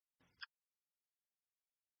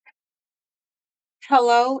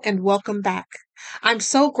Hello and welcome back. I'm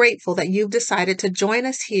so grateful that you've decided to join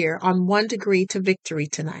us here on One Degree to Victory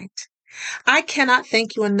tonight. I cannot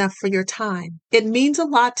thank you enough for your time. It means a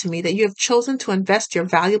lot to me that you have chosen to invest your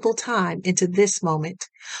valuable time into this moment,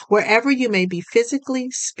 wherever you may be physically,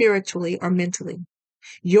 spiritually, or mentally.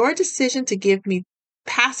 Your decision to give me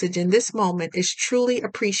passage in this moment is truly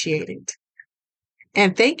appreciated.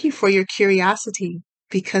 And thank you for your curiosity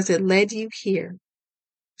because it led you here.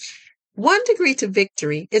 One Degree to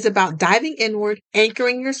Victory is about diving inward,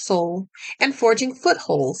 anchoring your soul, and forging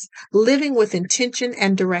footholds, living with intention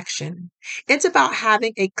and direction. It's about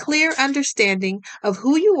having a clear understanding of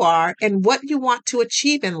who you are and what you want to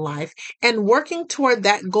achieve in life and working toward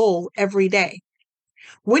that goal every day.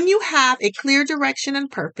 When you have a clear direction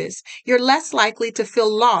and purpose, you're less likely to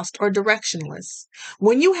feel lost or directionless.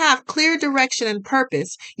 When you have clear direction and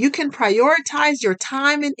purpose, you can prioritize your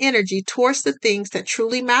time and energy towards the things that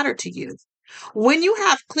truly matter to you. When you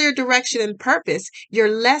have clear direction and purpose,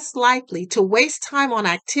 you're less likely to waste time on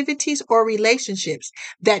activities or relationships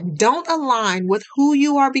that don't align with who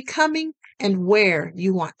you are becoming and where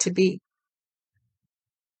you want to be.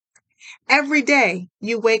 Every day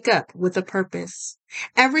you wake up with a purpose.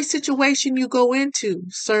 Every situation you go into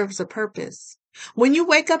serves a purpose. When you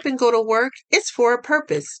wake up and go to work, it's for a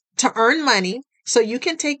purpose to earn money so you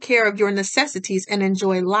can take care of your necessities and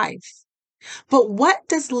enjoy life. But what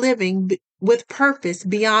does living with purpose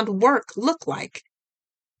beyond work look like?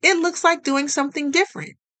 It looks like doing something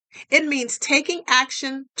different. It means taking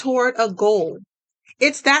action toward a goal.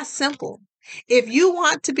 It's that simple. If you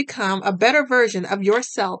want to become a better version of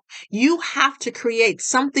yourself, you have to create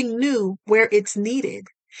something new where it's needed.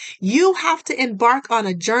 You have to embark on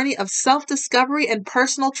a journey of self-discovery and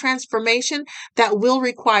personal transformation that will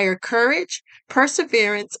require courage,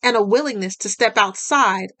 perseverance, and a willingness to step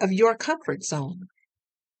outside of your comfort zone.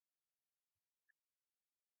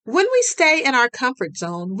 When we stay in our comfort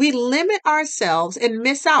zone, we limit ourselves and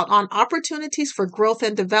miss out on opportunities for growth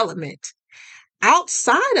and development.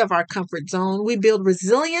 Outside of our comfort zone, we build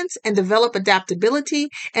resilience and develop adaptability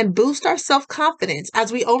and boost our self-confidence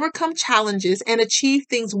as we overcome challenges and achieve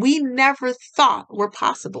things we never thought were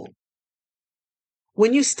possible.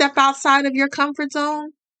 When you step outside of your comfort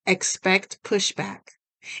zone, expect pushback.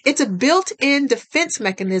 It's a built-in defense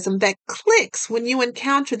mechanism that clicks when you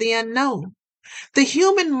encounter the unknown. The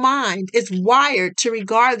human mind is wired to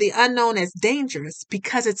regard the unknown as dangerous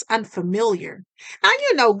because it's unfamiliar. Now,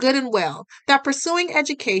 you know good and well that pursuing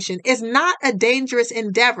education is not a dangerous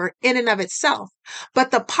endeavor in and of itself,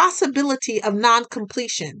 but the possibility of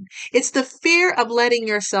non-completion. It's the fear of letting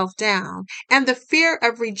yourself down and the fear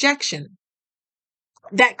of rejection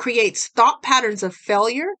that creates thought patterns of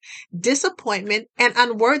failure, disappointment, and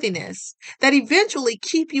unworthiness that eventually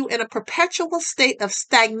keep you in a perpetual state of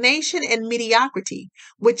stagnation and mediocrity,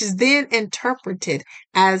 which is then interpreted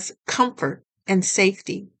as comfort and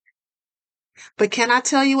safety. But can I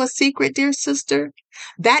tell you a secret, dear sister?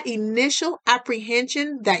 That initial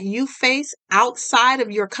apprehension that you face outside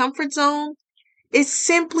of your comfort zone, it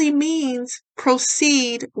simply means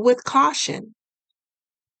proceed with caution.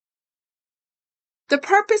 The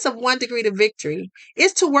purpose of One Degree to Victory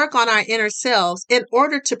is to work on our inner selves in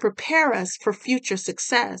order to prepare us for future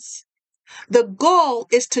success. The goal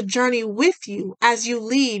is to journey with you as you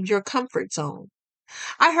leave your comfort zone.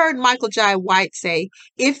 I heard Michael Jai White say,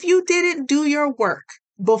 if you didn't do your work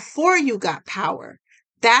before you got power,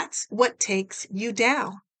 that's what takes you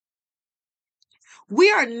down. We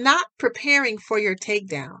are not preparing for your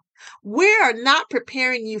takedown. We are not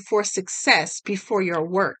preparing you for success before your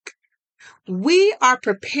work. We are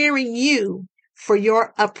preparing you for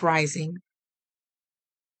your uprising.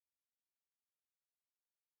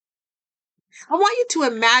 I want you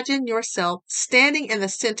to imagine yourself standing in the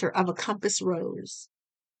center of a compass rose.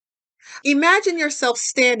 Imagine yourself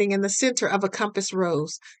standing in the center of a compass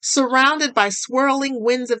rose, surrounded by swirling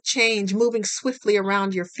winds of change moving swiftly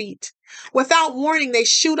around your feet. Without warning, they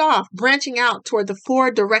shoot off, branching out toward the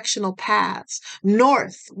four directional paths.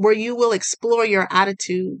 North, where you will explore your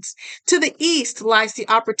attitudes. To the east lies the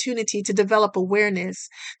opportunity to develop awareness.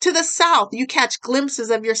 To the south, you catch glimpses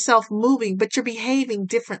of yourself moving, but you're behaving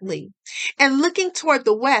differently. And looking toward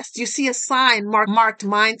the west, you see a sign marked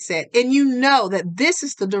mindset, and you know that this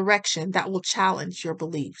is the direction that will challenge your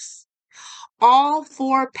beliefs. All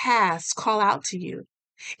four paths call out to you,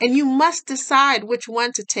 and you must decide which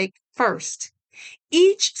one to take first.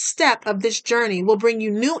 Each step of this journey will bring you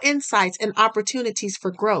new insights and opportunities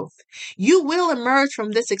for growth. You will emerge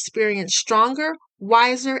from this experience stronger,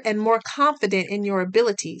 wiser, and more confident in your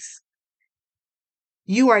abilities.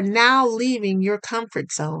 You are now leaving your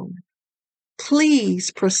comfort zone.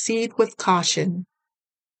 Please proceed with caution.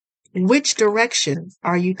 Which direction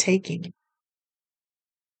are you taking?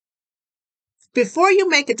 Before you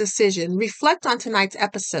make a decision, reflect on tonight's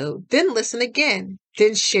episode, then listen again,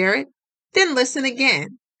 then share it, then listen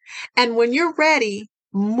again. And when you're ready,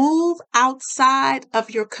 move outside of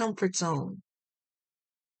your comfort zone.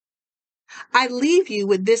 I leave you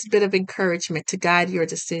with this bit of encouragement to guide your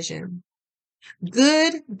decision.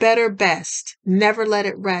 Good, better, best. Never let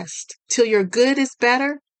it rest till your good is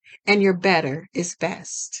better and your better is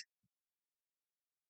best.